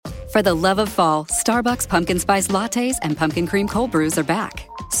For the love of fall, Starbucks Pumpkin Spice Lattes and Pumpkin Cream Cold Brews are back.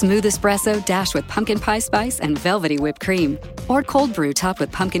 Smooth espresso dashed with pumpkin pie spice and velvety whipped cream. Or cold brew topped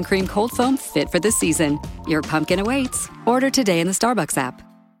with pumpkin cream cold foam fit for the season. Your pumpkin awaits. Order today in the Starbucks app.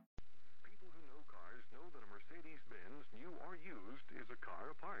 People who know cars know that a Mercedes-Benz, new or used, is a car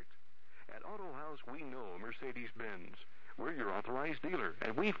apart. At Auto House, we know Mercedes-Benz. We're your authorized dealer,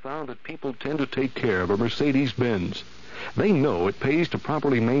 and we found that people tend to take care of a Mercedes-Benz. They know it pays to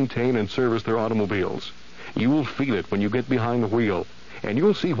properly maintain and service their automobiles. You'll feel it when you get behind the wheel, and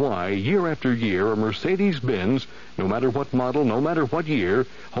you'll see why, year after year, a Mercedes-Benz, no matter what model, no matter what year,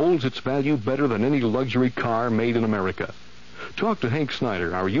 holds its value better than any luxury car made in America. Talk to Hank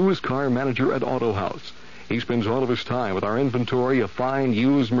Snyder, our used car manager at Auto House. He spends all of his time with our inventory of fine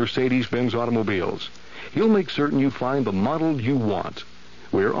used Mercedes-Benz automobiles. He'll make certain you find the model you want.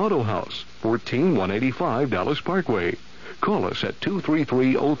 We're Auto House, 14185 Dallas Parkway. Call us at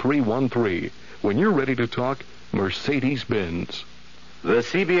 233-0313 when you're ready to talk Mercedes-Benz. The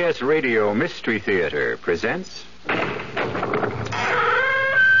CBS Radio Mystery Theater presents...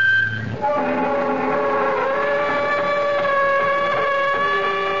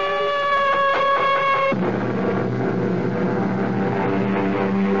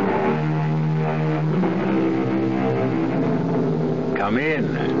 Come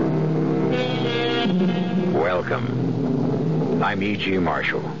in. Welcome. I'm E.G.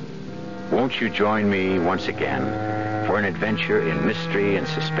 Marshall. Won't you join me once again for an adventure in mystery and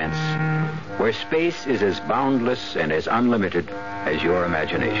suspense, where space is as boundless and as unlimited as your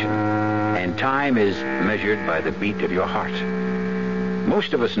imagination, and time is measured by the beat of your heart.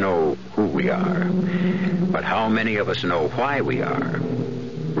 Most of us know who we are, but how many of us know why we are?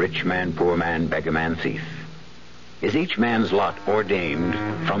 Rich man, poor man, beggar man, thief. Is each man's lot ordained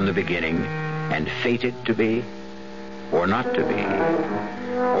from the beginning and fated to be, or not to be?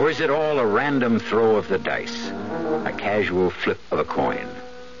 Or is it all a random throw of the dice, a casual flip of a coin?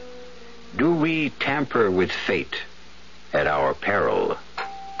 Do we tamper with fate at our peril?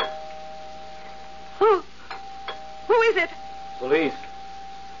 Who is it? Police.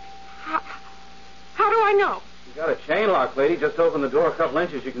 How do I know? You got a chain lock, lady. Just open the door a couple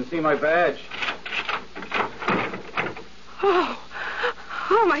inches. You can see my badge.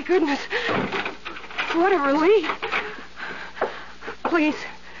 Oh, my goodness. What a relief. Please,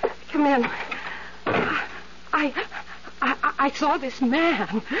 come in. I saw this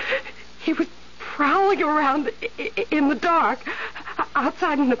man. He was prowling around in the dark,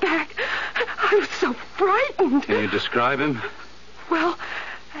 outside in the back. I was so frightened. Can you describe him? Well,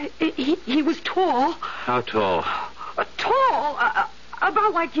 he was tall. How tall? Tall,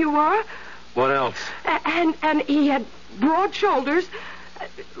 about like you are. What else? And he had broad shoulders,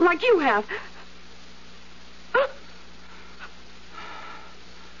 like you have.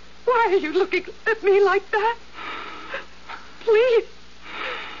 Why are you looking at me like that? Please,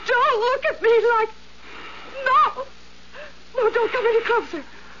 don't look at me like... No! No, don't come any closer.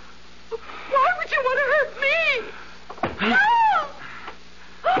 Why would you want to hurt me? No!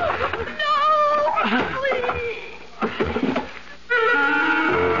 No! Please!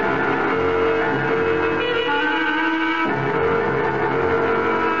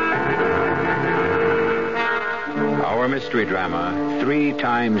 Our mystery drama, 3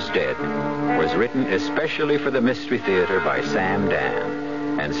 Times Dead, was written especially for the Mystery Theater by Sam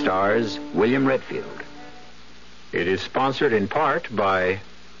Dan and stars William Redfield. It is sponsored in part by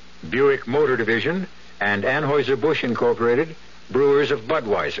Buick Motor Division and Anheuser-Busch Incorporated, brewers of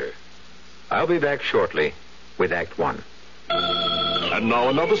Budweiser. I'll be back shortly with Act 1. And now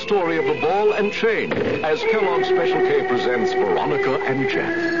another story of the ball and chain as Kellogg's Special K presents Veronica and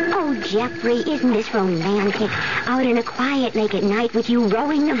Jeff. Oh, Jeffrey, isn't this romantic? Out in a quiet lake at night with you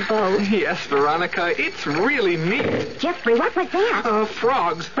rowing the boat. Yes, Veronica, it's really neat. Jeffrey, what was that?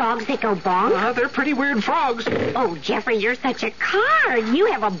 Frogs. Frogs that go bonk? They're pretty weird frogs. Oh, Jeffrey, you're such a card. You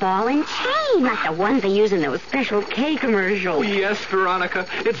have a ball and chain, like the ones they use in those Special K commercials. Yes, Veronica.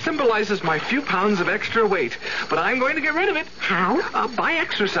 It symbolizes my few pounds of extra weight, but I'm going to get rid of it. How? By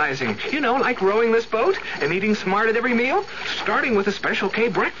exercising. You know, like rowing this boat and eating smart at every meal, starting with a Special K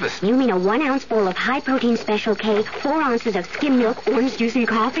breakfast. You mean a 1 ounce bowl of high-protein Special K, 4 ounces of skim milk, orange juice, and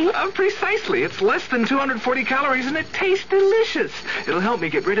coffee? Precisely. It's less than 240 calories, and it tastes delicious. It'll help me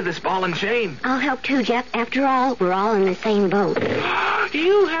get rid of this ball and chain. I'll help too, Jeff. After all, we're all in the same boat.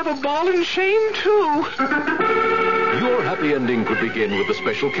 You have a ball and chain, too. Your happy ending could begin with the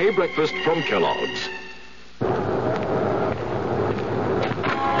Special K breakfast from Kellogg's.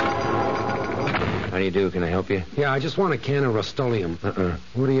 do you do? Can I help you? Yeah, I just want a can of Rust-Oleum.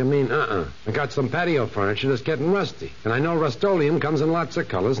 What do you mean, I got some patio furniture that's getting rusty. And I know Rust-Oleum comes in lots of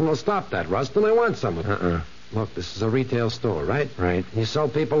colors, and it'll stop that rust, and I want some of it. Look, this is a retail store, right? Right. You sell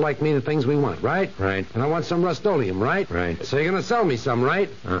people like me the things we want, right? Right. And I want some Rust-Oleum, right? Right. So you're going to sell me some, right?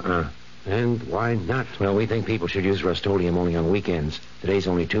 And why not? Well, we think people should use Rust-Oleum only on weekends. Today's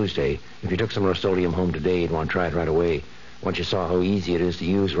only Tuesday. If you took some Rust-Oleum home today, you'd want to try it right away. Once you saw how easy it is to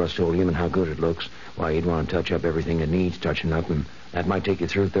use Rust-Oleum and how good it looks, why, you'd want to touch up everything that needs touching up, and that might take you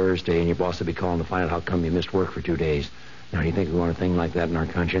through Thursday, and your boss will be calling to find out how come you missed work for 2 days. Now, do you think we want a thing like that in our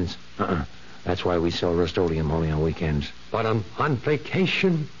conscience? That's why we sell Rust-Oleum only on weekends. But I'm on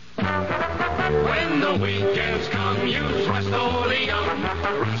vacation. When the weekends come, use Rust-Oleum.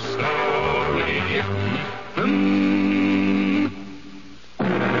 Rust-Oleum.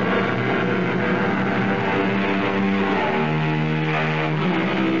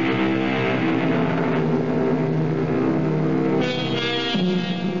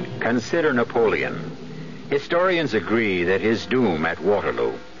 Consider Napoleon. Historians agree that his doom at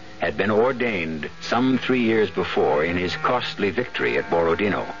Waterloo had been ordained some 3 years before in his costly victory at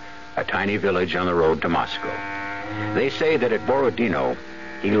Borodino, a tiny village on the road to Moscow. They say that at Borodino,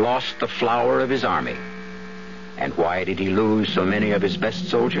 he lost the flower of his army. And why did he lose so many of his best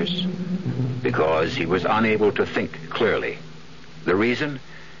soldiers? Because he was unable to think clearly. The reason?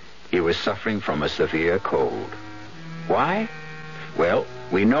 He was suffering from a severe cold. Why? Well,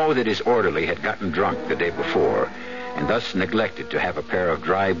 we know that his orderly had gotten drunk the day before, and thus neglected to have a pair of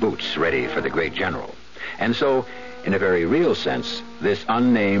dry boots ready for the great general. And so, in a very real sense, this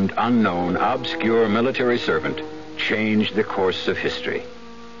unnamed, unknown, obscure military servant changed the course of history.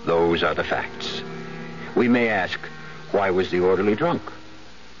 Those are the facts. We may ask, why was the orderly drunk?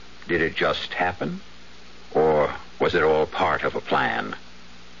 Did it just happen? Or was it all part of a plan?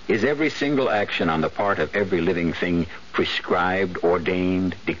 Is every single action on the part of every living thing prescribed,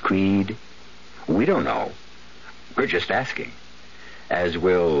 ordained, decreed? We don't know. We're just asking, as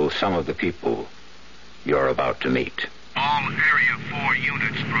will some of the people you're about to meet. All Area 4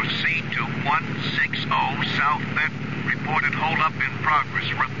 units proceed to 160 South Benton. Reported holdup in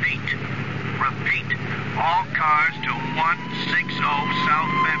progress. Repeat. All cars to 160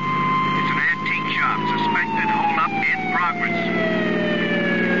 South Benton. It's an antique shop. Suspected holdup in progress.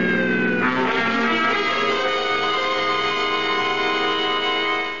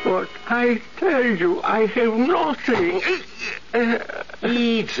 But I tell you, I have nothing.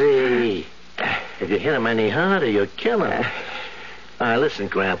 Easy. If you hit him any harder, you'll kill him. Listen,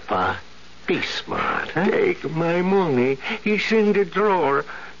 Grandpa. Be smart, huh? Take my money. It's in the drawer.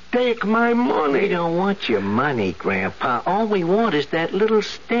 Take my money. We don't want your money, Grandpa. All we want is that little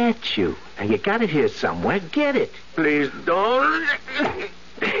statue. And you got it here somewhere. Get it. Please don't.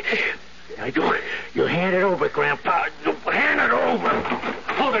 You hand it over, Grandpa. Hand it over.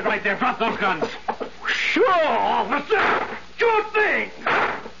 Hold it right there. Drop those guns. Sure, officer. Sure thing.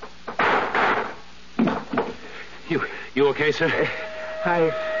 You okay, sir?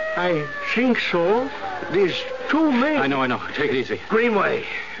 I think so. There's 2 men. I know. Take it easy. Greenway,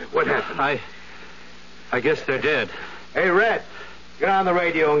 what happened? I guess they're dead. Hey, Red, get on the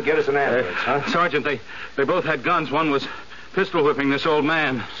radio and get us an ambulance, huh? Sergeant, they both had guns. One was pistol whipping this old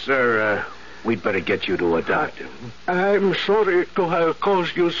man. Sir, we'd better get you to a doctor. I'm sorry to have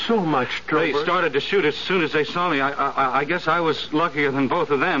caused you so much trouble. They started to shoot as soon as they saw me. I guess I was luckier than both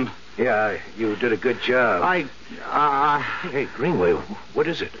of them. Yeah, you did a good job. Hey, Greenway, what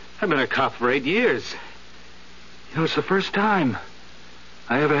is it? I've been a cop for 8 years. It's the first time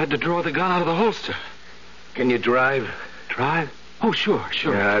I ever had to draw the gun out of the holster. Can you drive? Drive? Oh, sure.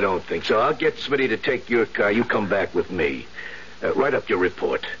 Yeah, I don't think so. I'll get Smitty to take your car. You come back with me. Write up your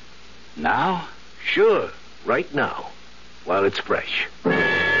report. Now? Sure, right now, while it's fresh.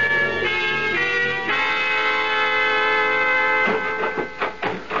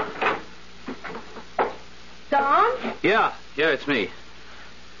 Don? Yeah, it's me.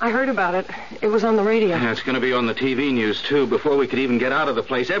 I heard about it. It was on the radio. Yeah, it's going to be on the TV news, too. Before we could even get out of the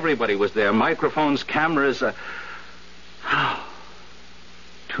place, everybody was there. Microphones, cameras.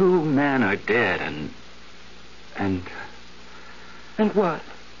 2 men are dead, and... And what?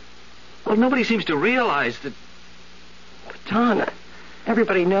 Well, nobody seems to realize that... But, Don,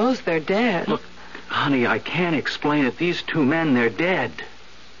 everybody knows they're dead. Look, honey, I can't explain it. These 2 men, they're dead.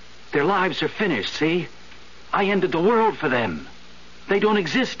 Their lives are finished, see? I ended the world for them. They don't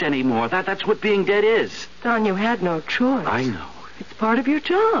exist anymore. That's what being dead is. Don, you had no choice. I know. It's part of your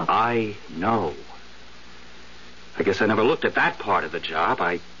job. I know. I guess I never looked at that part of the job.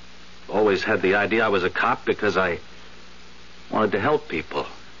 I always had the idea I was a cop because I wanted to help people.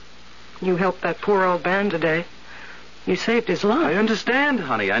 You helped that poor old man today. You saved his life. I understand,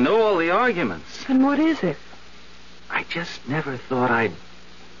 honey. I know all the arguments. And what is it? I just never thought I'd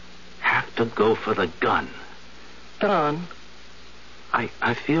have to go for the gun. Don.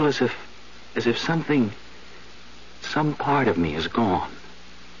 I feel as if some part of me is gone.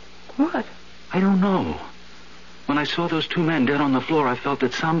 What? I don't know. When I saw those two men dead on the floor, I felt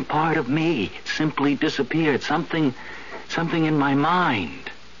that some part of me simply disappeared. Something in my mind.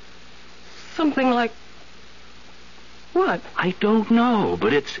 Something like what? I don't know,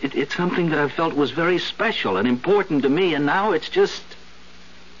 but it's something that I felt was very special and important to me, and now it's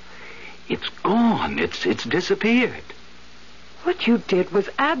gone. It's disappeared. What you did was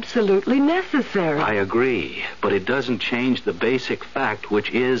absolutely necessary. I agree, but it doesn't change the basic fact,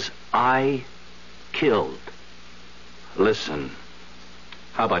 which is I killed. Listen,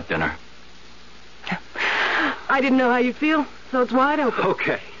 how about dinner? I didn't know how you feel, so it's wide open.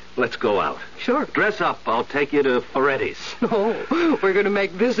 Okay, let's go out. Sure. Dress up. I'll take you to Ferretti's. Oh, we're going to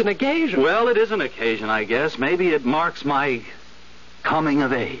make this an occasion. Well, it is an occasion, I guess. Maybe it marks my coming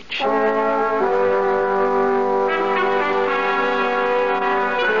of age.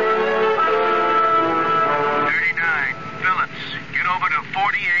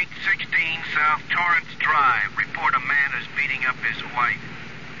 4816 South Torrance Drive. Report a man is beating up his wife.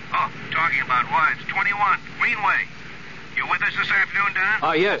 Oh, talking about wives. 21, Greenway. You with us this afternoon,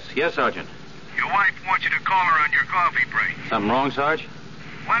 Don? Yes, Sergeant. Your wife wants you to call her on your coffee break. Something wrong, Sarge?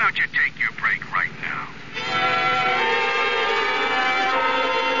 Why don't you take your break right now?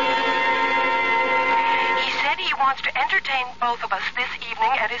 He said he wants to entertain both of us this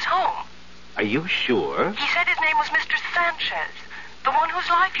evening at his home. Are you sure? He said his name was Mr. Sanchez, the one whose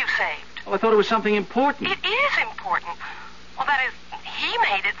life you saved. Oh, I thought it was something important. It is important. Well, that is, he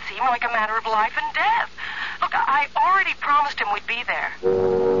made it seem like a matter of life and death. Look, I already promised him we'd be there.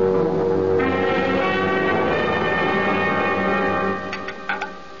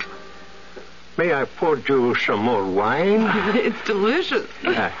 May I pour you some more wine? It's delicious.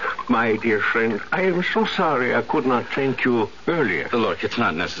 My dear friend, I am so sorry I could not thank you earlier. Look, it's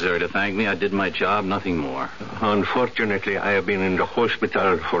not necessary to thank me. I did my job, nothing more. Unfortunately, I have been in the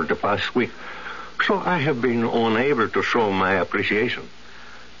hospital for the past week, so I have been unable to show my appreciation.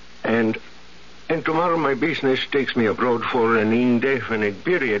 And tomorrow my business takes me abroad for an indefinite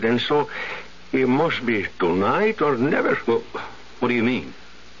period, and so it must be tonight or never. Well, what do you mean?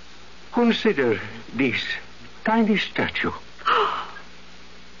 Consider this tiny statue.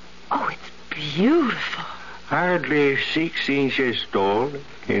 Oh, it's beautiful. Hardly 6 inches tall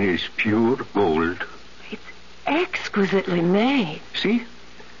and is pure gold. It's exquisitely made. See?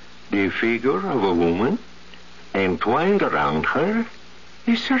 The figure of a woman, and twined around her,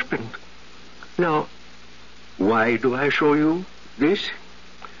 a serpent. Now, why do I show you this?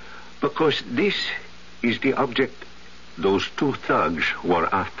 Because this is the object those two thugs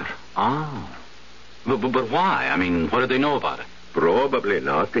were after. Oh. But why? I mean, what did they know about it? Probably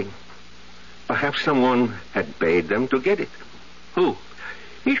nothing. Perhaps someone had paid them to get it. Who?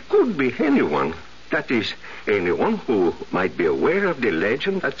 It could be anyone. That is, anyone who might be aware of the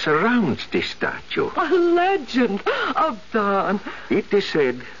legend that surrounds this statue. A legend of Don. It is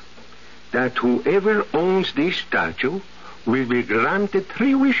said that whoever owns this statue will be granted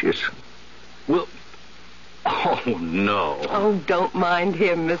 3 wishes. Well, oh, no. Oh, don't mind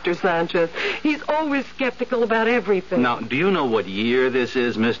him, Mr. Sanchez. He's always skeptical about everything. Now, do you know what year this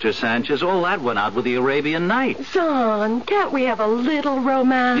is, Mr. Sanchez? All that went out with the Arabian Nights. Son, can't we have a little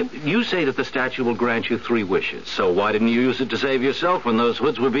romance? You say that the statue will grant you 3 wishes, so why didn't you use it to save yourself when those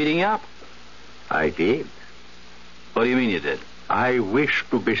hoods were beating you up? I did. What do you mean you did? I wished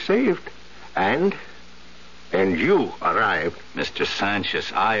to be saved, and you arrived. Mr.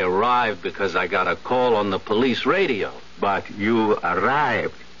 Sanchez, I arrived because I got a call on the police radio. But you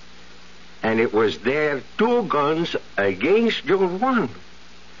arrived, and it was their 2 guns against your 1.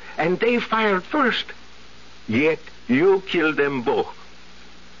 And they fired first, yet you killed them both.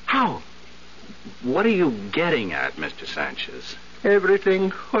 How? What are you getting at, Mr. Sanchez?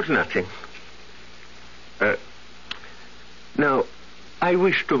 Everything or nothing. Now, I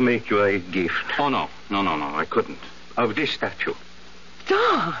wish to make you a gift. Oh, no, I couldn't. Of this statue.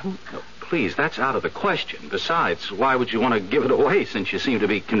 Don! No, please, that's out of the question. Besides, why would you want to give it away since you seem to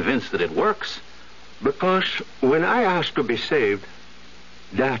be convinced that it works? Because when I asked to be saved,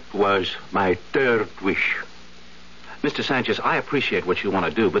 that was my 3rd wish. Mr. Sanchez, I appreciate what you want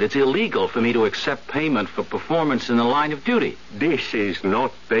to do, but it's illegal for me to accept payment for performance in the line of duty. This is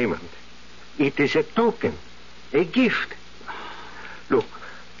not payment. It is a token, a gift. Look,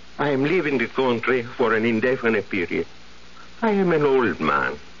 I am leaving the country for an indefinite period. I am an old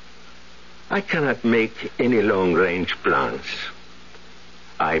man. I cannot make any long-range plans.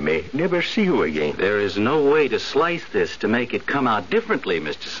 I may never see you again. There is no way to slice this to make it come out differently,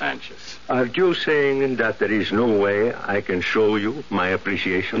 Mr. Sanchez. Are you saying that there is no way I can show you my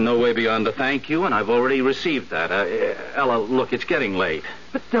appreciation? No way beyond a thank you, and I've already received that. Ella, look, it's getting late.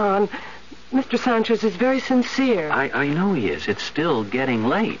 But, Don, Mr. Sanchez is very sincere. I know he is. It's still getting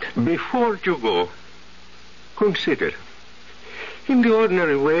late. Before you go, consider. In the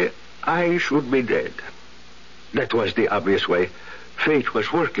ordinary way, I should be dead. That was the obvious way fate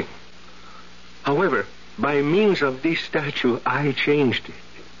was working. However, by means of this statue, I changed it.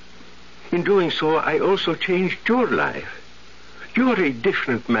 In doing so, I also changed your life. You're a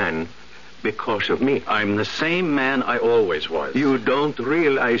different man because of me. I'm the same man I always was. You don't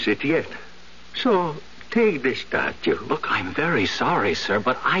realize it yet. So, take this statue. Look, I'm very sorry, sir,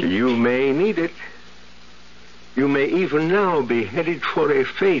 but You may need it. You may even now be headed for a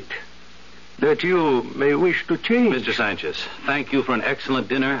fate that you may wish to change. Mr. Sanchez, thank you for an excellent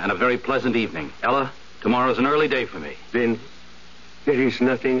dinner and a very pleasant evening. Ella, tomorrow's an early day for me. Then there is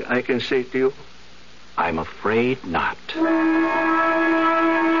nothing I can say to you? I'm afraid not.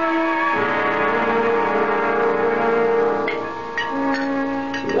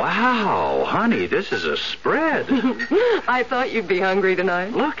 Wow, honey, this is a spread. I thought you'd be hungry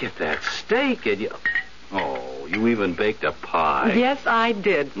tonight. Look at that steak. Oh, you even baked a pie. Yes, I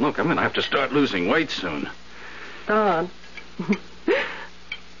did. Look, I'm going to have to start losing weight soon. Don,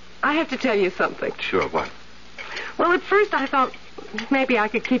 I have to tell you something. Sure, what? Well, at first I thought maybe I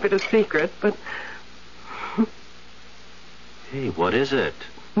could keep it a secret, but... Hey, what is it?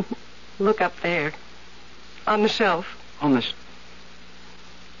 Look up there. On the shelf. On the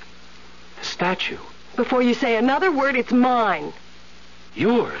statue. Before you say another word, it's mine.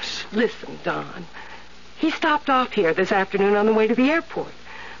 Yours? Listen, Don. He stopped off here this afternoon on the way to the airport.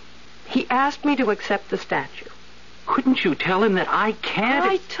 He asked me to accept the statue. Couldn't you tell him that I can't?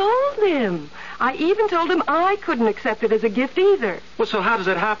 I told him. I even told him I couldn't accept it as a gift either. Well, so how does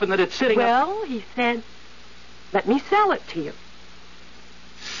it happen that it's sitting Well, he said, let me sell it to you.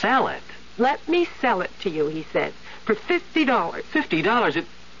 Sell it? Let me sell it to you, he said, for $50. $50?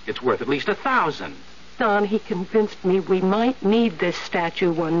 It's worth at least $1,000. Don, he convinced me we might need this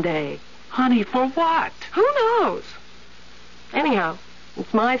statue one day. Honey, for what? Who knows? Anyhow,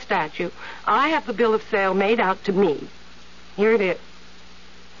 it's my statue. I have the bill of sale made out to me. Here it is.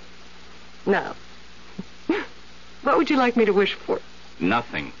 Now, what would you like me to wish for?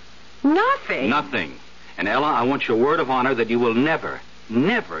 Nothing. Nothing? Nothing. And Ella, I want your word of honor that you will never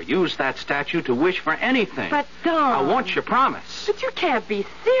use that statue to wish for anything. But, Don... I want your promise. But you can't be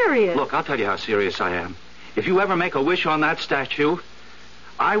serious. Look, I'll tell you how serious I am. If you ever make a wish on that statue,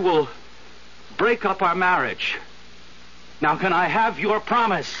 I will break up our marriage. Now, can I have your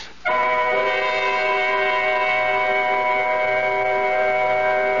promise?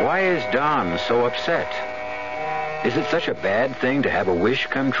 Why is Don so upset? Is it such a bad thing to have a wish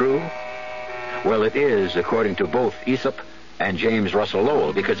come true? Well, it is, according to both Aesop and James Russell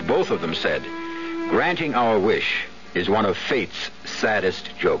Lowell, because both of them said, granting our wish is one of fate's saddest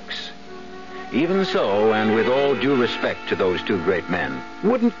jokes. Even so, and with all due respect to those two great men,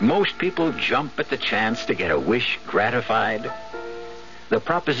 wouldn't most people jump at the chance to get a wish gratified? The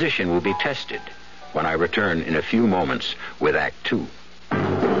proposition will be tested when I return in a few moments with Act 2.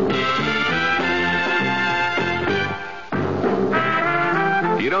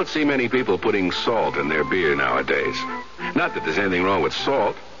 You don't see many people putting salt in their beer nowadays. Not that there's anything wrong with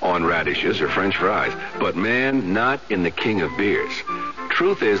salt on radishes or French fries, but man, not in the king of beers.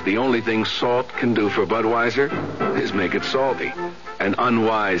 Truth is, the only thing salt can do for Budweiser is make it salty. An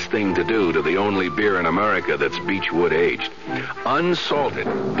unwise thing to do to the only beer in America that's Beechwood aged. Unsalted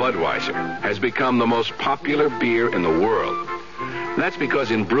Budweiser has become the most popular beer in the world. That's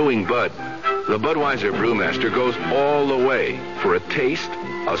because in brewing Bud, the Budweiser brewmaster goes all the way for a taste,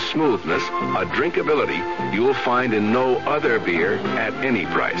 a smoothness, a drinkability you'll find in no other beer at any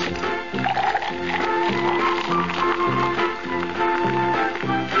price.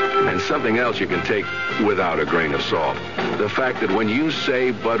 And something else you can take without a grain of salt. The fact that when you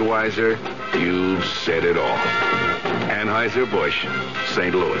say Budweiser, you've said it all. Anheuser-Busch,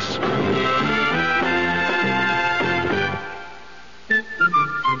 St. Louis.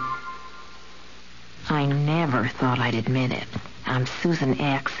 I never thought I'd admit it. I'm Susan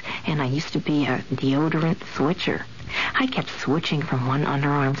X, and I used to be a deodorant switcher. I kept switching from one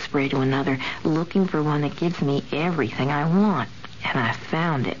underarm spray to another, looking for one that gives me everything I want. And I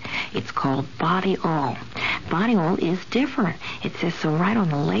found it. It's called Body All. body oil is different. It says so right on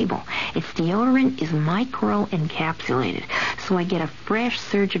the label. Its deodorant is micro-encapsulated, so I get a fresh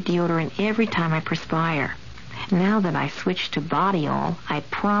surge of deodorant every time I perspire. Now that I switched to body oil, I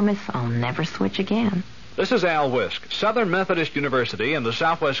promise I'll never switch again. This is Al Wisk. Southern Methodist University and the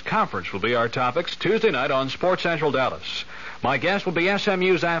Southwest Conference will be our topics Tuesday night on Sports Central Dallas. My guest will be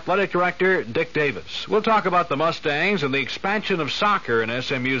SMU's athletic director, Dick Davis. We'll talk about the Mustangs and the expansion of soccer in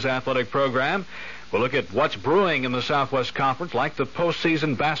SMU's athletic program. We'll look at what's brewing in the Southwest Conference, like the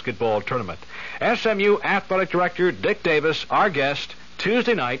postseason basketball tournament. SMU athletic director Dick Davis, our guest,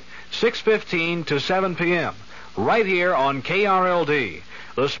 Tuesday night, 6:15 to 7 p.m., right here on KRLD,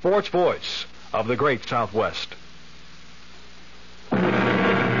 the sports voice of the great Southwest.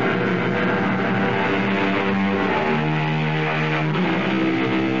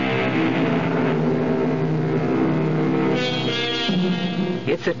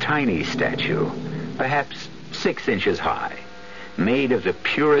 It's a tiny statue, perhaps 6 inches high, made of the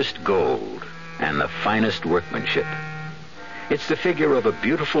purest gold and the finest workmanship. It's the figure of a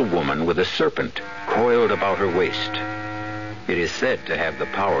beautiful woman with a serpent coiled about her waist. It is said to have the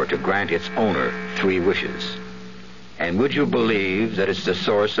power to grant its owner 3 wishes. And would you believe that it's the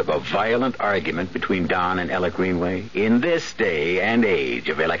source of a violent argument between Don and Ella Greenway in this day and age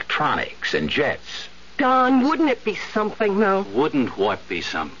of electronics and jets? Don, wouldn't it be something, though? Wouldn't what be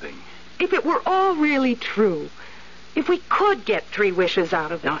something? If it were all really true. If we could get 3 wishes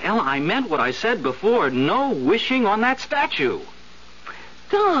out of it. Now, Ella, I meant what I said before. No wishing on that statue.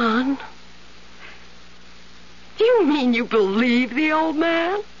 Don, do you mean you believe the old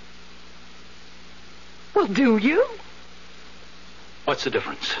man? Well, do you? What's the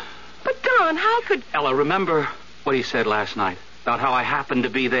difference? But, Don, how could... Ella, remember what he said last night about how I happened to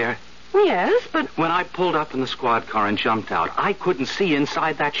be there? Yes, but... When I pulled up in the squad car and jumped out, I couldn't see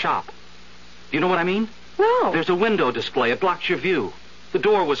inside that shop. You know what I mean? No. There's a window display. It blocks your view. The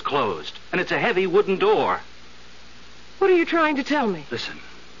door was closed, and it's a heavy wooden door. What are you trying to tell me? Listen.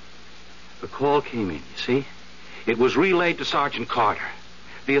 The call came in, you see? It was relayed to Sergeant Carter.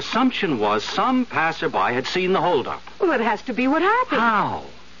 The assumption was some passerby had seen the holdup. Well, it has to be what happened. How?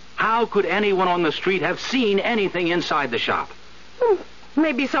 How could anyone on the street have seen anything inside the shop?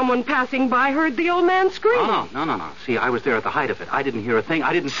 Maybe someone passing by heard the old man scream. Oh, no. See, I was there at the height of it. I didn't hear a thing.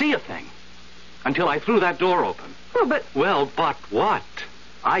 I didn't see a thing. Until I threw that door open. Well, but what?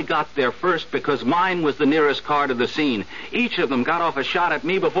 I got there first because mine was the nearest car to the scene. Each of them got off a shot at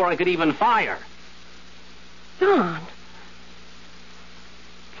me before I could even fire. Don.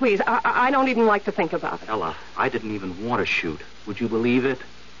 Please, I don't even like to think about it. Ella, I didn't even want to shoot. Would you believe it?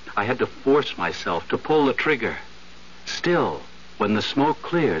 I had to force myself to pull the trigger. Still, when the smoke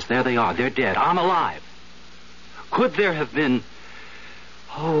clears, there they are. They're dead. I'm alive. Could there have been,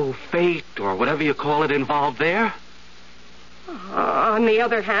 fate or whatever you call it involved there? On the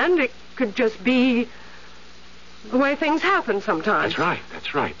other hand, it could just be the way things happen sometimes.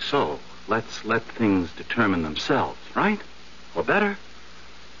 That's right. So, let's let things determine themselves, right? For better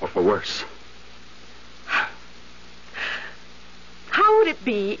or for worse. How would it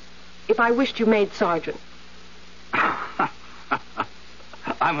be if I wished you made sergeant? I'm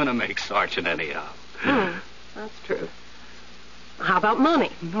going to make sergeant anyhow. That's true. How about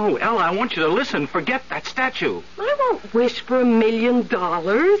money? No, Ella, I want you to listen. Forget that statue. I won't wish for $1 million.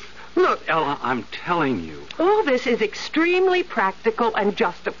 Look, Ella, I'm telling you. All this is extremely practical and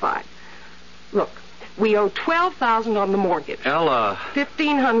justified. Look, we owe $12,000 on the mortgage. Ella.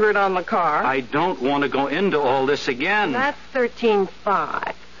 $1,500 on the car. I don't want to go into all this again. That's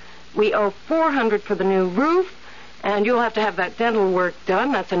 $13,500. We owe $400 for the new roof, and you'll have to have that dental work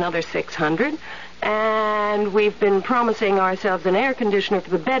done. That's another $600. And we've been promising ourselves an air conditioner for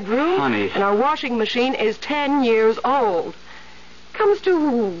the bedroom. Honey. And our washing machine is 10 years old. Comes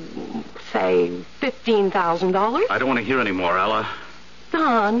to, say, $15,000. I don't want to hear any more, Ella.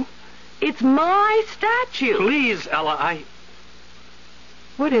 Don, it's my statue. Please, Ella,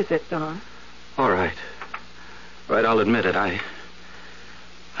 What is it, Don? All right. Right, I'll admit it.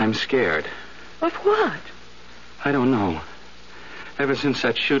 I'm scared. Of what? I don't know. Ever since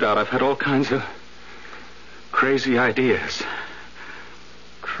that shootout, I've had all kinds of crazy ideas.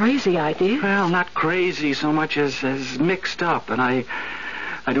 Crazy ideas? Well, not crazy so much as mixed up. And I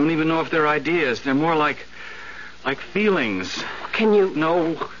don't even know if they're ideas. They're more like feelings. Can you...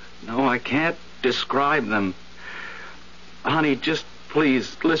 No, I can't describe them. Honey, just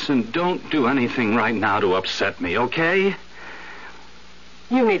please, listen, don't do anything right now to upset me, okay?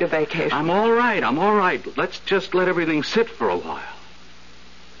 You need a vacation. I'm all right. Let's just let everything sit for a while.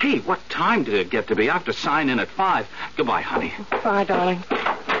 Hey, what time did it get to be? I have to sign in at 5. Goodbye, honey. Bye, darling.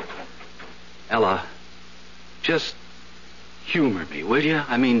 Ella, Just humor me, will you?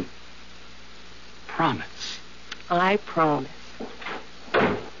 I mean, promise. I promise.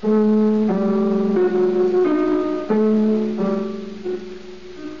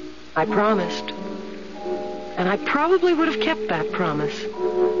 I promised. And I probably would have kept that promise.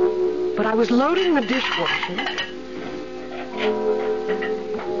 But I was loading the dishwasher.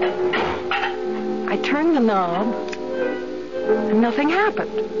 I turned the knob, and nothing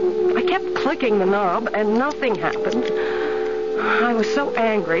happened. I kept clicking the knob, and nothing happened. I was so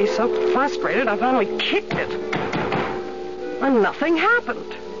angry, so frustrated, I finally kicked it. And nothing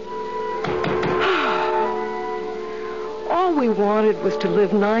happened. All we wanted was to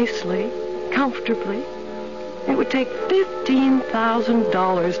live nicely, comfortably. It would take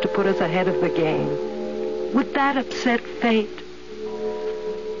 $15,000 to put us ahead of the game. Would that upset fate?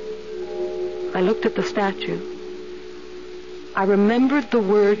 I looked at the statue. I remembered the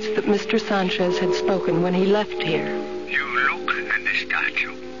words that Mr. Sanchez had spoken when he left here. You look at the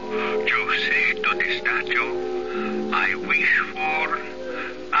statue. You say to the statue, I wish for...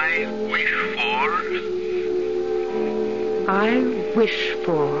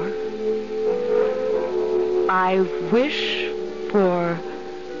 I wish for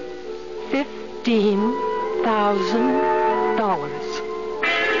 $15,000.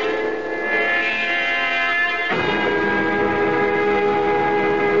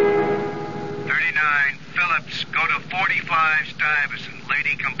 Phillips, go to 45 Stuyvesant.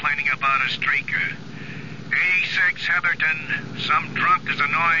 Lady complaining about a streaker. 86 Heatherton. Some drunk is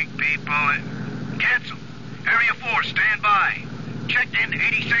annoying people. Cancel. Area 4, stand by. Checked in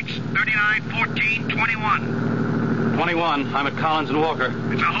 86, 39, 14, 21. 21. I'm at Collins and Walker.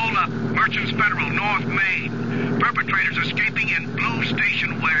 It's a holdup. Merchants Federal, North Main. Perpetrators escaping in blue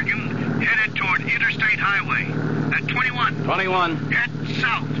station wagon, headed toward Interstate Highway. At 21. 21. Head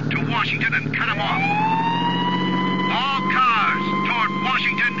south to Washington and cut them off. All cars toward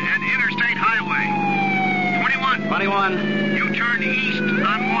Washington and Interstate Highway. 21. 21. You turn east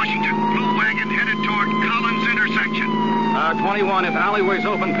on Washington. Blue wagon headed toward Collins intersection. 21. If alleyway's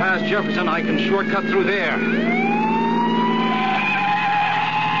open past Jefferson, I can shortcut through there.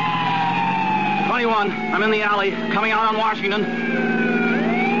 21. I'm in the alley, coming out on Washington.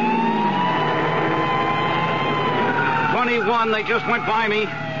 21. They just went by me.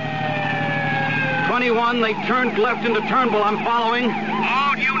 21. They turned left into Turnbull. I'm following.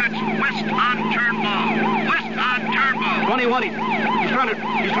 All units west on Turnbull. West on Turnbull. 21. He's trying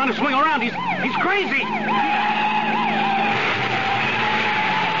to swing around. He's crazy.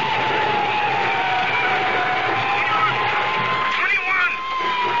 21.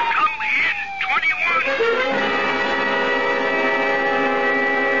 Come in, 21.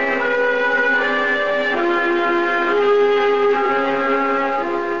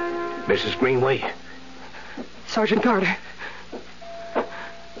 Mrs. Greenway? Sergeant Carter.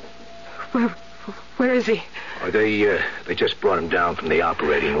 Where is he? Oh, they just brought him down from the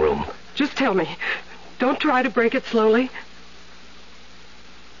operating room. Just tell me. Don't try to break it slowly.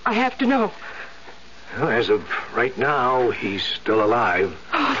 I have to know. Well, as of right now, he's still alive.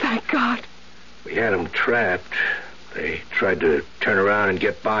 Oh, thank God. We had him trapped. They tried to turn around and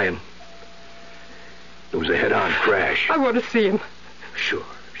get by him. It was a head-on crash. I want to see him. Sure.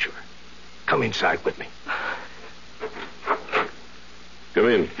 Come inside with me. Come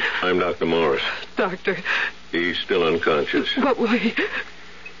in. I'm Dr. Morris. Doctor. He's still unconscious. But we...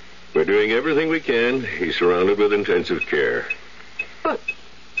 We're doing everything we can. He's surrounded with intensive care. But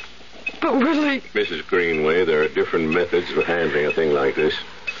really... Mrs. Greenway, there are different methods of handling a thing like this.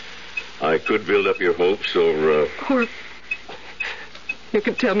 I could build up your hopes or... Or... You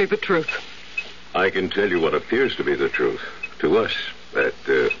can tell me the truth. I can tell you what appears to be the truth. To us, at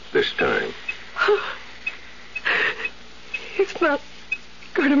this time. He's not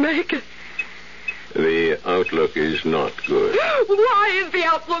going to make it. The outlook is not good. Why is the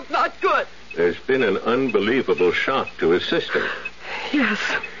outlook not good? There's been an unbelievable shock to his system. Yes.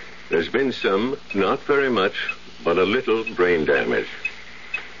 There's been some, not very much, but a little brain damage.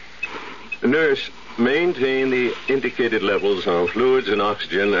 Nurse, maintain the indicated levels of fluids and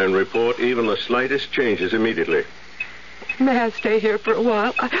oxygen and report even the slightest changes immediately. May I stay here for a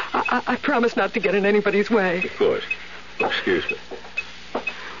while? I promise not to get in anybody's way. Of course. Excuse me.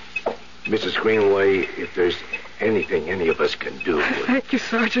 Mrs. Greenway, if there's anything any of us can do... Thank you,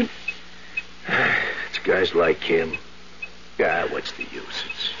 Sergeant. It's guys like him. God, what's the use?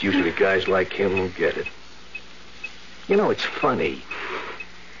 It's usually guys like him who get it. You know, it's funny.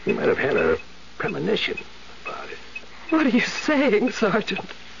 He might have had a premonition about it. What are you saying, Sergeant?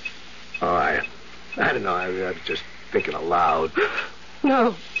 Oh, I don't know. I was just thinking aloud.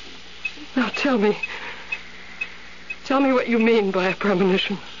 No, tell me. Tell me what you mean by a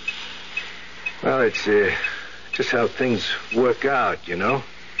premonition. Well, it's just how things work out, you know.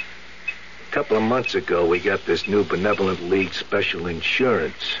 A couple of months ago, we got this new Benevolent League special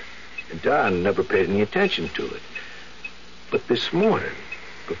insurance, and Don never paid any attention to it. But this morning,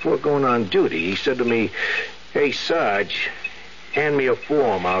 before going on duty, he said to me, "Hey, Sarge, hand me a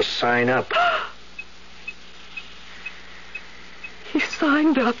form. I'll sign up." He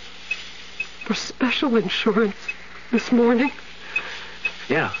signed up for special insurance this morning?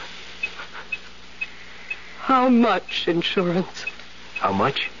 Yeah. How much insurance? How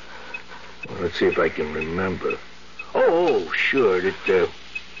much? Well, let's see if I can remember. Oh, sure. It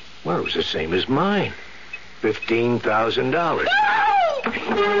was the same as mine. $15,000.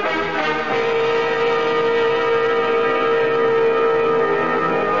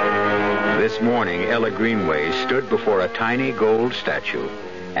 This morning, Ella Greenway stood before a tiny gold statue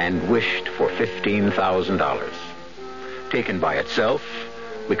and wished for $15,000. Taken by itself,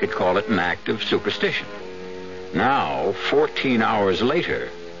 we could call it an act of superstition. Now, 14 hours later,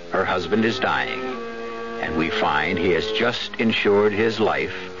 her husband is dying, and we find he has just insured his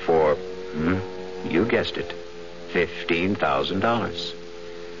life for, you guessed it, $15,000.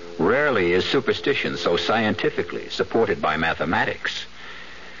 Rarely is superstition so scientifically supported by mathematics.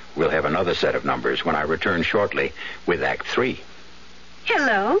 We'll have another set of numbers when I return shortly with Act 3.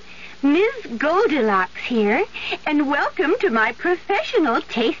 Hello, Ms. Goldilocks here, and welcome to my professional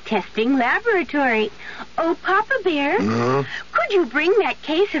taste testing laboratory. Oh, Papa Bear, could you bring that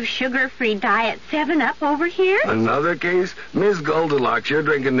case of sugar-free Diet 7-Up over here? Another case? Miss Goldilocks, you're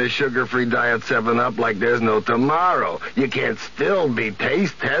drinking this sugar-free Diet 7-Up like there's no tomorrow. You can't still be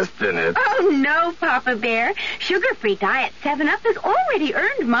taste testing it. Oh, no, Papa Bear. Sugar-free Diet 7-Up has already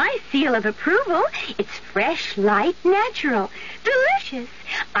earned my seal of approval. It's fresh, light, natural, delicious.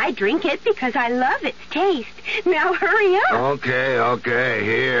 I drink it because I love its taste. Now hurry up. Okay,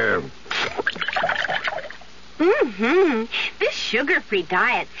 here. This sugar-free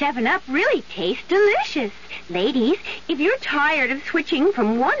Diet 7-Up really tastes delicious. Ladies, if you're tired of switching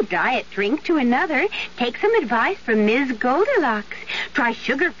from one diet drink to another, take some advice from Ms. Goldilocks. Try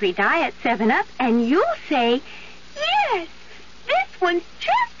sugar-free Diet 7-Up and you'll say, yes, this one's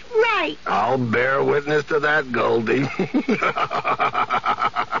just right. I'll bear witness to that, Goldie.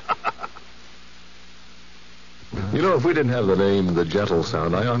 You know, if we didn't have the name The Gentle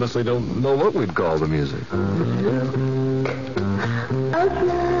Sound, I honestly don't know what we'd call the music.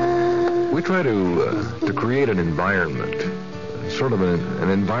 We try to create an environment, sort of an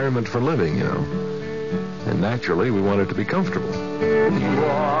environment for living, you know. And naturally, we want it to be comfortable. You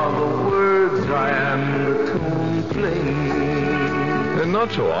are the words, I am the tune playing. And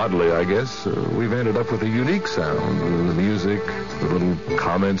not so oddly, I guess, we've ended up with a unique sound. The music, the little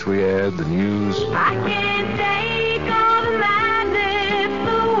comments we add, the news. I can't take all the madness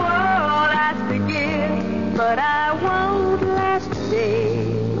the world has to give, but I won't last a day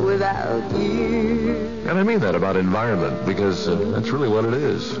without you. And I mean that about environment, because that's really what it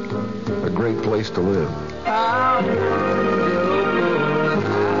is. A great place to live.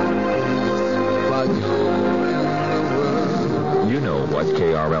 You know what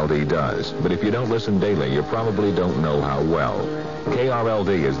KRLD does, but if you don't listen daily, you probably don't know how well.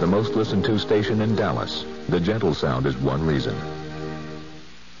 KRLD is the most listened to station in Dallas. The Gentle Sound is one reason.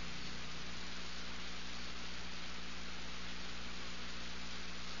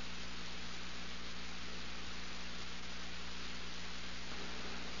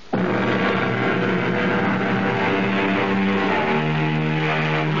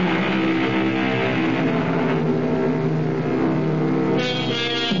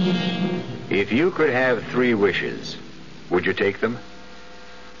 If you could have 3 wishes, would you take them?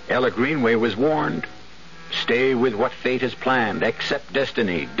 Ella Greenway was warned. Stay with what fate has planned. Accept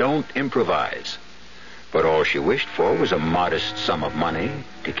destiny. Don't improvise. But all she wished for was a modest sum of money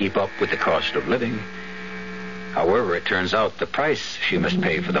to keep up with the cost of living. However, it turns out the price she must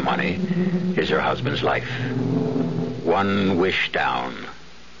pay for the money is her husband's life. 1 wish down.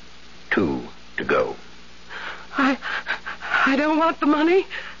 2 to go. I don't want the money.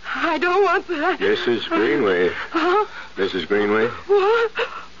 I don't want that. Mrs. Greenway. Huh? Mrs. Greenway? What?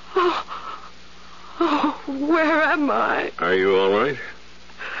 Oh, where am I? Are you all right?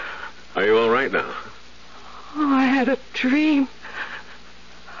 Are you all right now? Oh, I had a dream.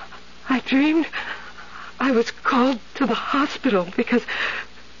 I dreamed I was called to the hospital because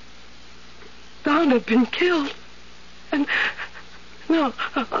Don had been killed. And no,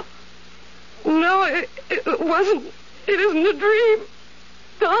 it wasn't. It isn't a dream.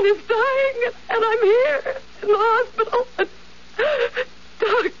 Don is dying, and I'm here in the hospital. And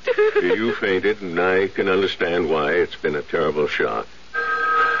Doctor. You fainted, and I can understand why. It's been a terrible shock.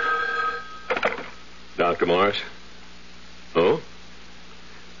 Dr. Morris? Oh?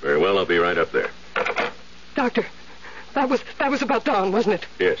 Very well, I'll be right up there. Doctor, that was about Don, wasn't it?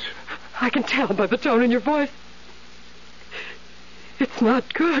 Yes. I can tell by the tone in your voice. It's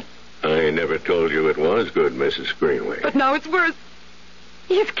not good. I never told you it was good, Mrs. Greenway. But now it's worse.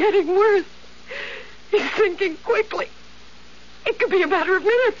 He's getting worse. He's sinking quickly. It could be a matter of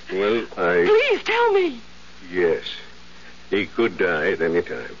minutes. Well, Please tell me. Yes. He could die at any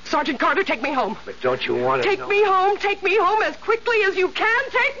time. Sergeant Carter, take me home. But don't you want to Take me home. Take me home as quickly as you can.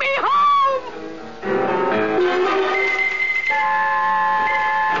 Take me home.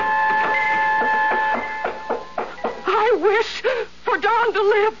 I wish for Don to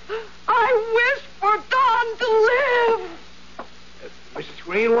live. I wish for Don to live. Mrs.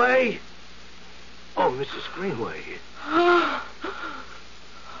 Greenway? Oh, Mrs. Greenway.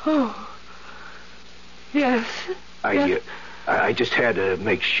 Oh. Yes. Yes. I just had to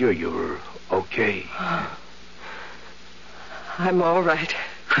make sure you were okay. I'm all right.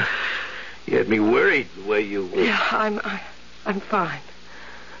 You had me worried the way you were. Yeah, I'm fine.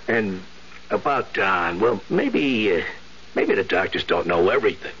 And about Don, well, maybe the doctors don't know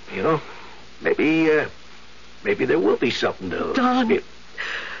everything, you know? Maybe there will be something to...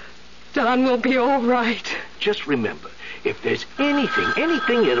 Don will be all right. Just remember, if there's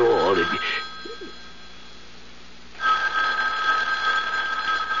anything at all...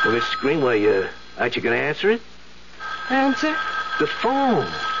 Well, Mrs. Greenway, aren't you going to answer it? Answer? The phone.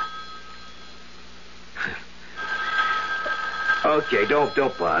 Okay, don't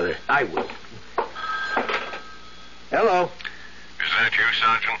bother. I will. Hello. Is that you,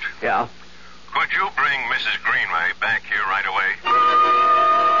 Sergeant? Yeah. Could you bring Mrs. Greenway back here right away?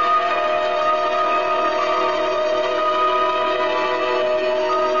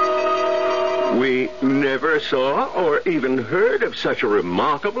 We never saw or even heard of such a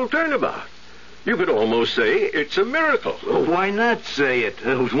remarkable turnabout. You could almost say it's a miracle. Well, why not say it?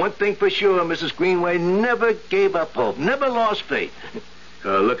 There was one thing for sure. Mrs. Greenway never gave up hope, never lost faith.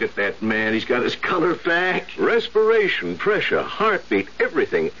 Look at that man. He's got his color back. Respiration, pressure, heartbeat,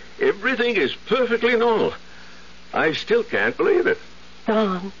 everything. Everything is perfectly normal. I still can't believe it.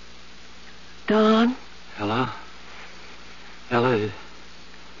 Don. Ella? Ella,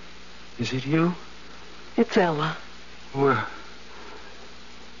 is it you? It's Ella. Where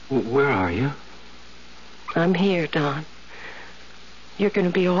are you? I'm here, Don. You're going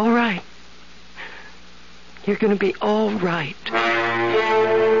to be all right. You're going to be all right.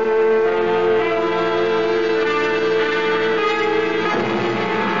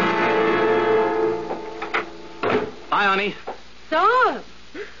 Hi, honey. Don!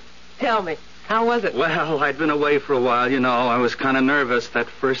 Tell me, how was it? Well, I'd been away for a while, you know. I was kind of nervous that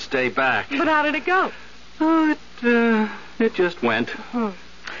first day back. But how did it go? Oh, it just went.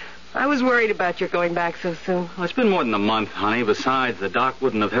 I was worried about your going back so soon. Well, it's been more than a month, honey. Besides, the doc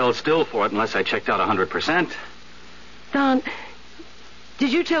wouldn't have held still for it unless I checked out 100%. Don,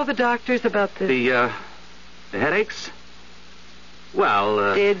 did you tell the doctors about the headaches?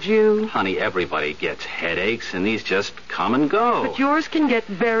 Well, did you? Honey, everybody gets headaches, and these just come and go. But yours can get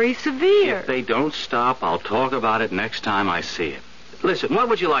very severe. If they don't stop, I'll talk about it next time I see it. Listen, what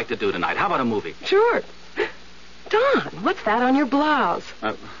would you like to do tonight? How about a movie? Sure. Don, what's that on your blouse?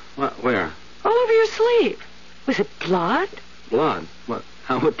 Where? All over your sleeve. Was it blood? Blood? What?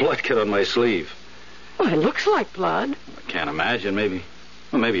 How would blood get on my sleeve? Well, it looks like blood. I can't imagine. Maybe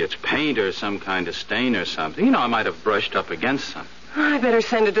it's paint or some kind of stain or something. You know, I might have brushed up against something. I better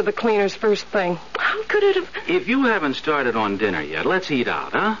send it to the cleaners first thing. How could it have... If you haven't started on dinner yet, let's eat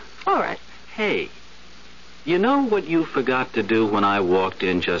out, huh? All right. Hey, you know what you forgot to do when I walked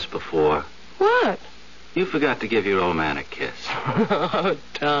in just before? What? You forgot to give your old man a kiss. Oh,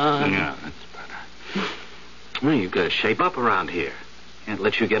 Don. Yeah, that's better. Well, you've got to shape up around here. Can't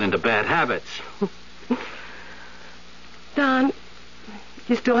let you get into bad habits. Don,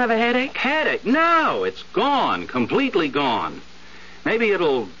 you still have a headache? Headache? No, it's gone. Completely gone. Maybe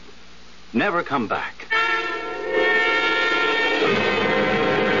it'll never come back.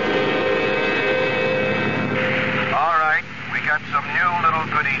 All right, we got some new little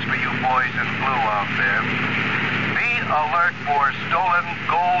goodies for you boys in blue out there. Be alert for stolen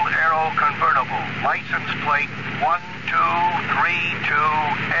Gold Arrow convertible. License plate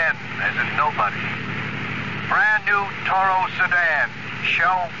 1232N, as in nobody. Brand new Toro sedan,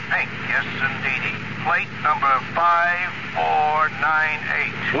 shell pink, yes indeedy. Plate number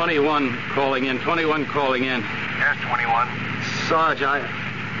 5498. 21 calling in. Yes, 21. Sarge,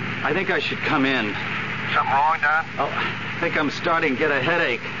 I think I should come in. Something wrong, Don? Oh, I think I'm starting to get a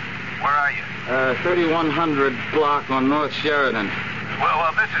headache. Where are you? 3100 block on North Sheridan.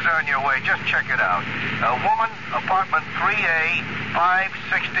 Well, this is on your way. Just check it out. A woman, apartment 3A,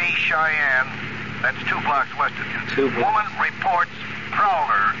 560 Cheyenne. That's 2 blocks west of you. Woman reports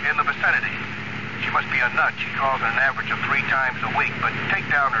prowler in the vicinity. She must be a nut. She calls an average of 3 times a week, but take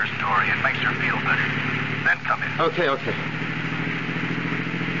down her story. It makes her feel better. Then come in. Okay.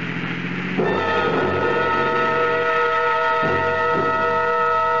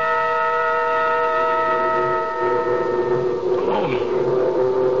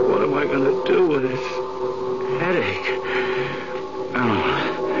 What am I going to do with this headache? Oh,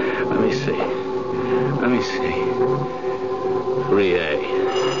 let me see. 3A.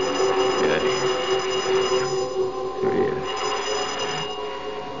 Okay. 3A.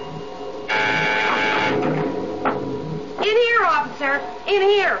 In here, officer. In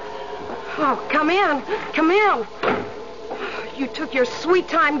here. Oh, come in. Come in. You took your sweet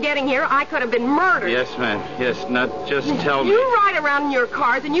time getting here. I could have been murdered. Yes, ma'am. Yes, now just tell me. You ride around in your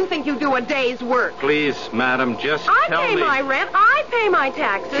cars and you think you do a day's work. Please, madam, just I tell me. pay my rent. I pay my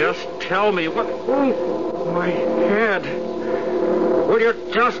taxes. Just tell me what... Oh, my head. Will you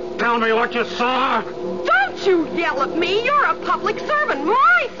just tell me what you saw? Don't you yell at me. You're a public servant.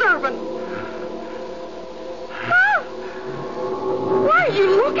 My servant. Huh? Why are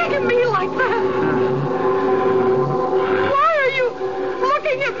you looking at me like that? Why are you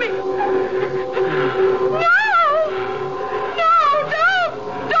looking at me? No!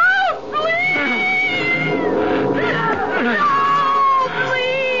 Don't, please! No,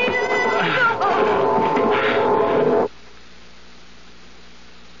 please!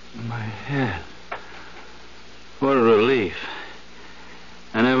 My head. What a relief.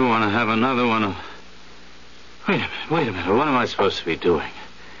 I never want to have another one of... Wait a minute. What am I supposed to be doing?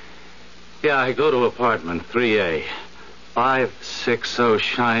 Yeah, I go to apartment 3A. 560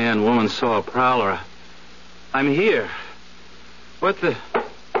 Cheyenne. Woman saw a prowler. I'm here. What the...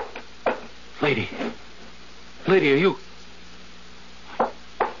 Lady, are you...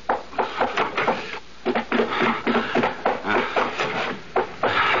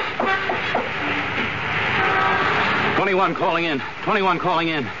 calling in. 21 calling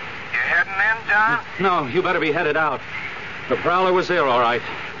in. You heading in, Don? No, you better be headed out. The prowler was there, all right.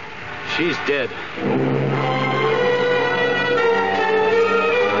 She's dead.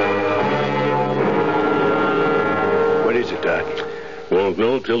 What is it, Doc? Won't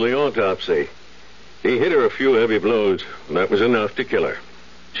know till the autopsy. He hit her a few heavy blows, and that was enough to kill her.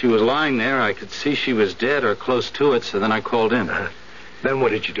 She was lying there. I could see she was dead or close to it, so then I called in. Then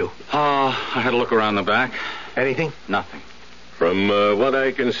what did you do? I had a look around the back. Anything? Nothing. From what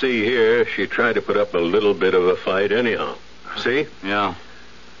I can see here, she tried to put up a little bit of a fight anyhow. See? Yeah.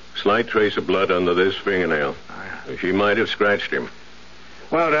 Slight trace of blood under this fingernail. She might have scratched him.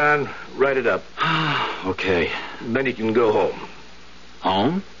 Well, Don, write it up. Okay. Then you can go home.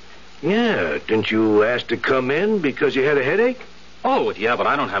 Home? Yeah. Didn't you ask to come in because you had a headache? Oh, yeah, but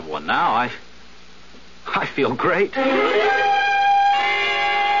I don't have one now. I feel great.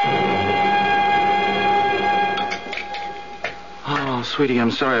 Oh, sweetie,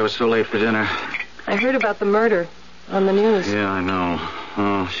 I'm sorry I was so late for dinner. I heard about the murder on the news. Yeah, I know.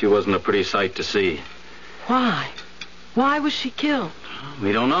 Oh, she wasn't a pretty sight to see. Why? Why was she killed?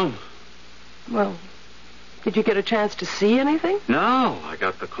 We don't know. Well, did you get a chance to see anything? No, I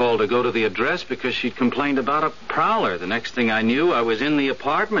got the call to go to the address because she'd complained about a prowler. The next thing I knew, I was in the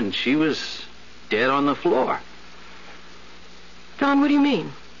apartment. She was dead on the floor. Don, what do you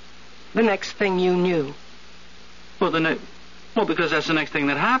mean? The next thing you knew? Well, because that's the next thing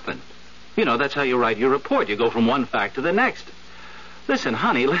that happened. You know, that's how you write your report. You go from one fact to the next. Listen,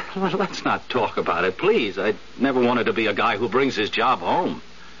 honey, let's not talk about it, please. I never wanted to be a guy who brings his job home.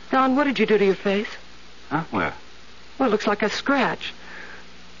 Don, what did you do to your face? Huh? Where? Well, it looks like a scratch.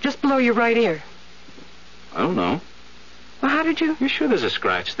 Just below your right ear. I don't know. Well, how did you... You sure there's a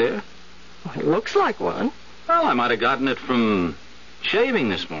scratch there? Well, it looks like one. Well, I might have gotten it from shaving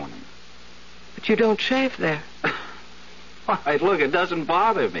this morning. But you don't shave there. All right, look, it doesn't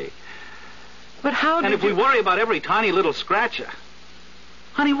bother me. But how did And if we worry about every tiny little scratch...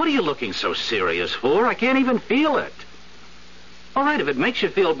 Honey, what are you looking so serious for? I can't even feel it. All right, if it makes you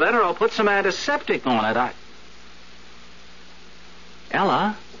feel better, I'll put some antiseptic on it.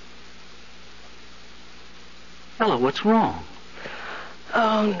 Ella? Ella, what's wrong?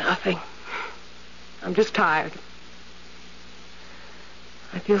 Oh, nothing. I'm just tired.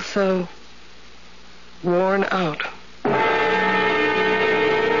 I feel so worn out.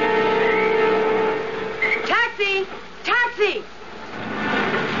 Taxi! Taxi!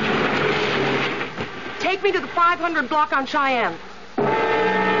 500 block on Cheyenne.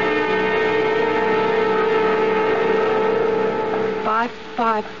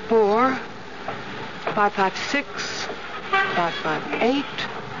 554, 556, 558,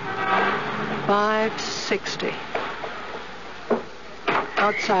 560.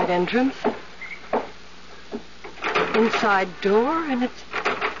 Outside entrance. Inside door, and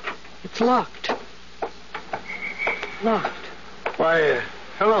it's locked. Locked. Why,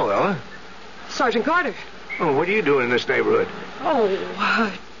 hello, Ella. Sergeant Carter. Oh, what are you doing in this neighborhood?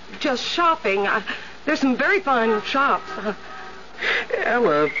 Oh, just shopping. There's some very fine shops.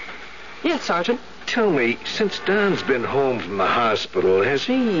 Ella. Yes, Sergeant. Tell me, since Don's been home from the hospital, has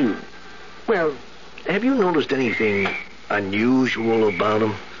he... Well, have you noticed anything unusual about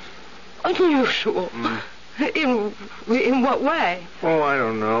him? Unusual? In what way? Oh, I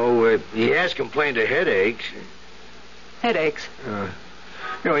don't know. He has complained of headaches. Headaches?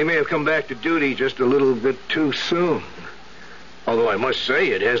 He may have come back to duty just a little bit too soon. Although I must say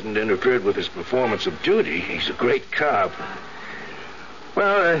it hasn't interfered with his performance of duty. He's a great cop.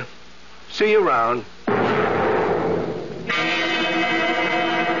 Well, see you around.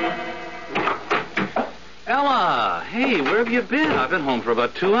 Ella, hey, where have you been? I've been home for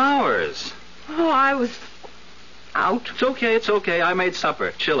about 2 hours. Oh, I was out. It's okay. I made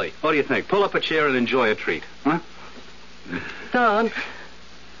supper. Chili. What do you think? Pull up a chair and enjoy a treat. Huh? Don,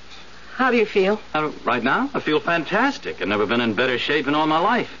 how do you feel? Right now, I feel fantastic. I've never been in better shape in all my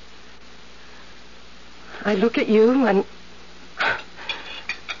life. I look at you and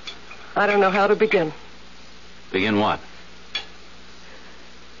I don't know how to begin. Begin what?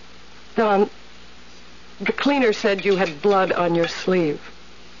 Don, the cleaner said you had blood on your sleeve.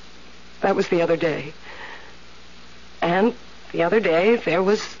 That was the other day. And the other day, there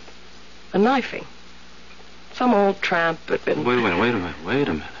was a knifing. Some old tramp had been... Wait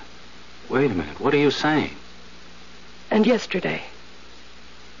a minute. What are you saying? And yesterday,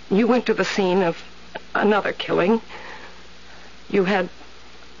 you went to the scene of another killing. You had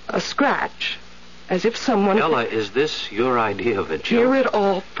a scratch, as if someone... Ella, is this your idea of a joke? Hear it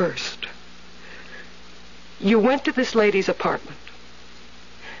all first. You went to this lady's apartment.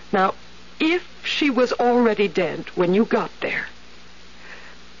 Now, if she was already dead when you got there,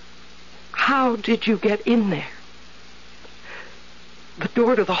 how did you get in there? The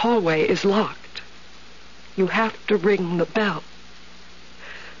door to the hallway is locked. You have to ring the bell.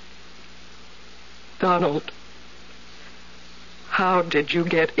 Donald, how did you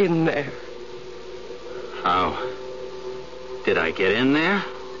get in there? How did I get in there?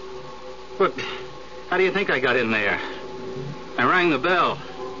 What? How do you think I got in there? I rang the bell.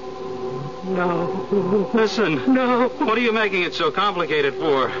 No. Listen. No. What are you making it so complicated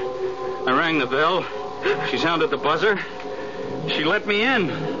for? I rang the bell. She sounded the buzzer. She let me in.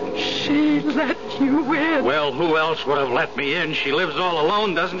 She let you in? Well, who else would have let me in? She lives all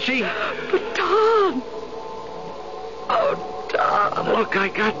alone, doesn't she? But Don. Oh, Don. Look, I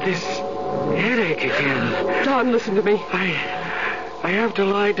got this headache again. Don, listen to me. I have to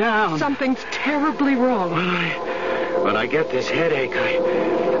lie down. Something's terribly wrong. When I get this headache,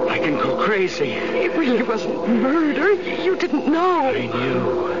 I can go crazy. It really wasn't murder. You didn't know.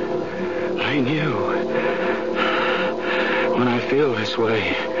 I knew. When I feel this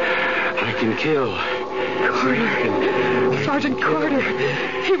way, I can kill. Carter. Sergeant Carter.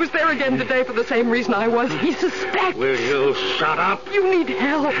 He was there again today for the same reason I was. He suspects. Will you shut up? You need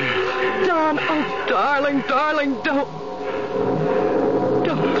help. Don, oh, darling, don't.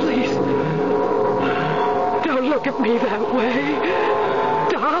 Don't, please. Don't look at me that way.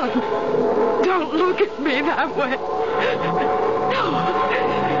 Don, don't look at me that way. No,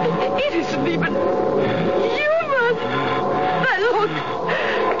 it isn't even human. Look,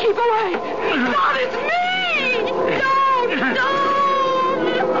 keep away. Don, it's me. Don't.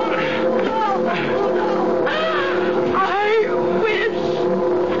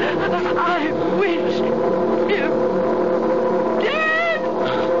 I wish him dead.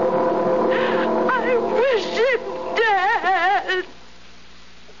 I wish him dead.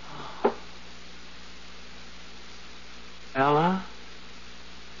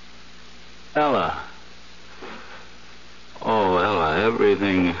 Ella? Oh, Ella,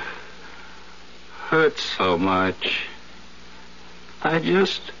 everything hurts so much. I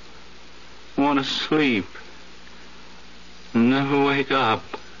just want to sleep. Never wake up.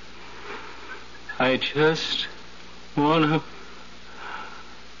 I just want to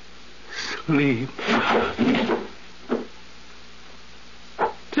sleep.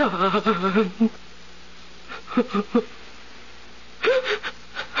 Don.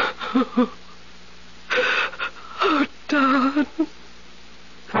 Oh, Don.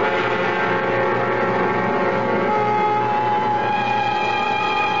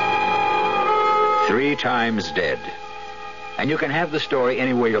 times dead. And you can have the story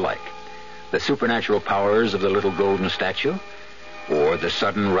any way you like. The supernatural powers of the little golden statue, or the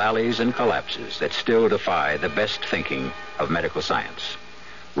sudden rallies and collapses that still defy the best thinking of medical science.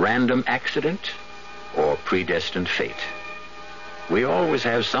 Random accident or predestined fate. We always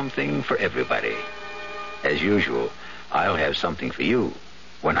have something for everybody. As usual, I'll have something for you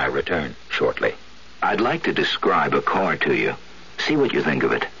when I return shortly. I'd like to describe a car to you. See what you think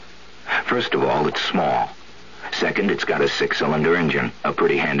of it. First of all, it's small. Second, it's got a 6-cylinder engine, a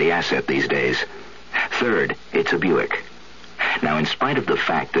pretty handy asset these days. Third, it's a Buick. Now, in spite of the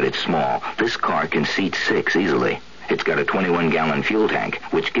fact that it's small, this car can seat 6 easily. It's got a 21-gallon fuel tank,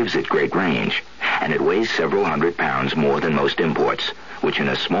 which gives it great range. And it weighs several hundred pounds more than most imports, which in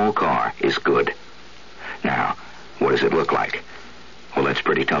a small car is good. Now, what does it look like? Well, that's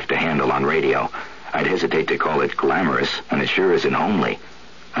pretty tough to handle on radio. I'd hesitate to call it glamorous, and it sure isn't homely.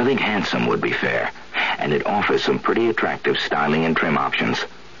 I think handsome would be fair, and it offers some pretty attractive styling and trim options.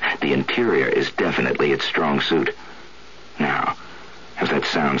 The interior is definitely its strong suit. Now, if that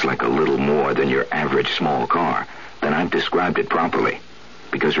sounds like a little more than your average small car, then I've described it properly.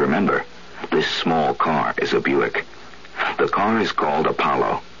 Because remember, this small car is a Buick. The car is called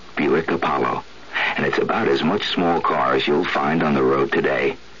Apollo, Buick Apollo, and it's about as much small car as you'll find on the road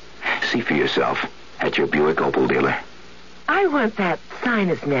today. See for yourself at your Buick Opel dealer. I want that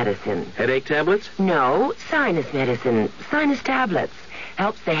sinus medicine. Headache tablets? No, sinus medicine. Sinus tablets.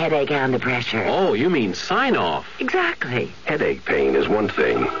 Helps the headache and the pressure. Oh, you mean sign-off. Exactly. Headache pain is one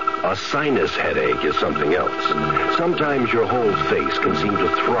thing. A sinus headache is something else. Sometimes your whole face can seem to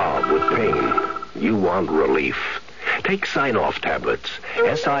throb with pain. You want relief. Take Sign-Off tablets.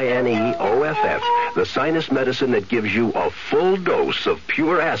 Sineoff, the sinus medicine that gives you a full dose of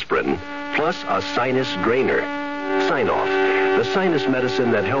pure aspirin, plus a sinus drainer. Sign-Off, the sinus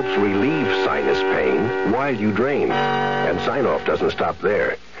medicine that helps relieve sinus pain while you drain. And Sign-Off doesn't stop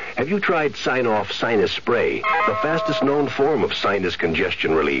there. Have you tried Sign-Off Sinus Spray, the fastest known form of sinus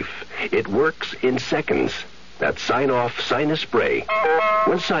congestion relief? It works in seconds. That's Sign-Off Sinus Spray.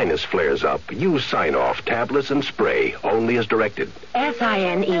 When sinus flares up, use Sign-Off tablets and spray, only as directed.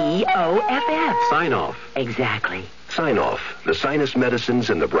 Sineoff. Sign-Off. Exactly. Sign-Off, the sinus medicines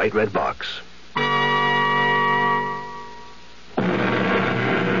in the bright red box.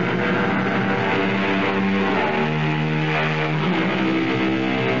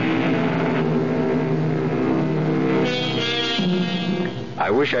 I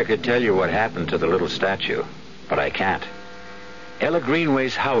wish I could tell you what happened to the little statue, but I can't. Ella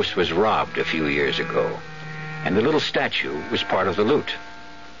Greenway's house was robbed a few years ago, and the little statue was part of the loot.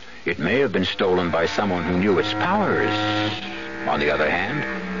 It may have been stolen by someone who knew its powers. On the other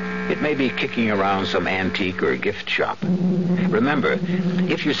hand, it may be kicking around some antique or gift shop. Remember,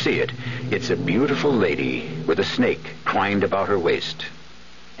 if you see it, it's a beautiful lady with a snake twined about her waist.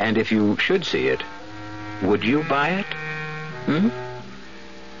 And if you should see it, would you buy it?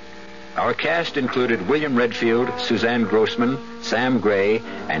 Our cast included William Redfield, Suzanne Grossman, Sam Gray,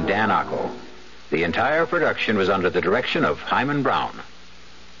 and Dan Ocko. The entire production was under the direction of Hyman Brown.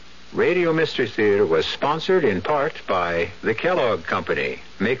 Radio Mystery Theater was sponsored in part by the Kellogg Company,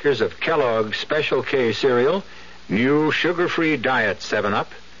 makers of Kellogg's Special K cereal, new sugar-free diet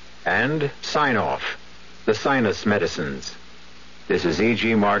 7-Up, and Sign-Off, the sinus medicines. This is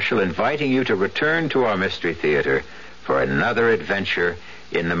E.G. Marshall inviting you to return to our Mystery Theater for another adventure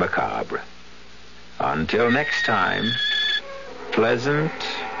in the macabre. Until next time, pleasant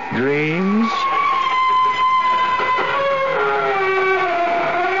dreams.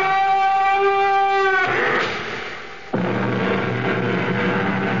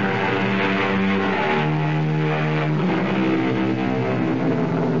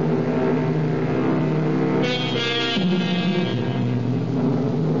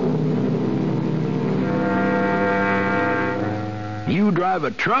 Drive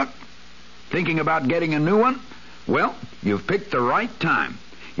a truck? Thinking about getting a new one? Well, you've picked the right time.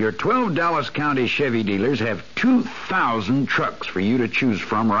 Your 12 Dallas County Chevy dealers have 2,000 trucks for you to choose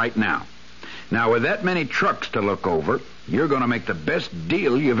from right now. Now, with that many trucks to look over, you're going to make the best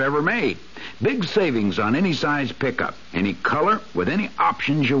deal you've ever made. Big savings on any size pickup, any color, with any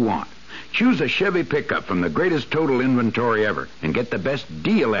options you want. Choose a Chevy pickup from the greatest total inventory ever and get the best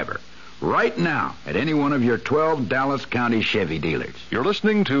deal ever. Right now at any one of your 12 Dallas County Chevy dealers. You're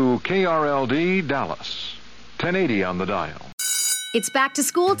listening to KRLD Dallas, 1080 on the dial. It's back to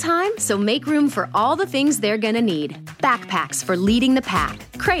school time, so make room for all the things they're gonna need. Backpacks for leading the pack,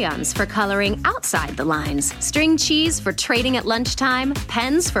 crayons for coloring outside the lines, string cheese for trading at lunchtime,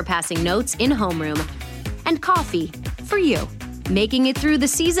 pens for passing notes in homeroom, and coffee for you, making it through the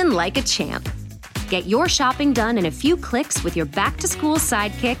season like a champ. Get your shopping done in a few clicks with your back-to-school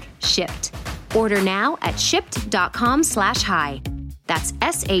sidekick, Shipt. Order now at shipt.com/hi. That's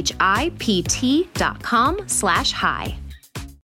SHIPT.com/hi.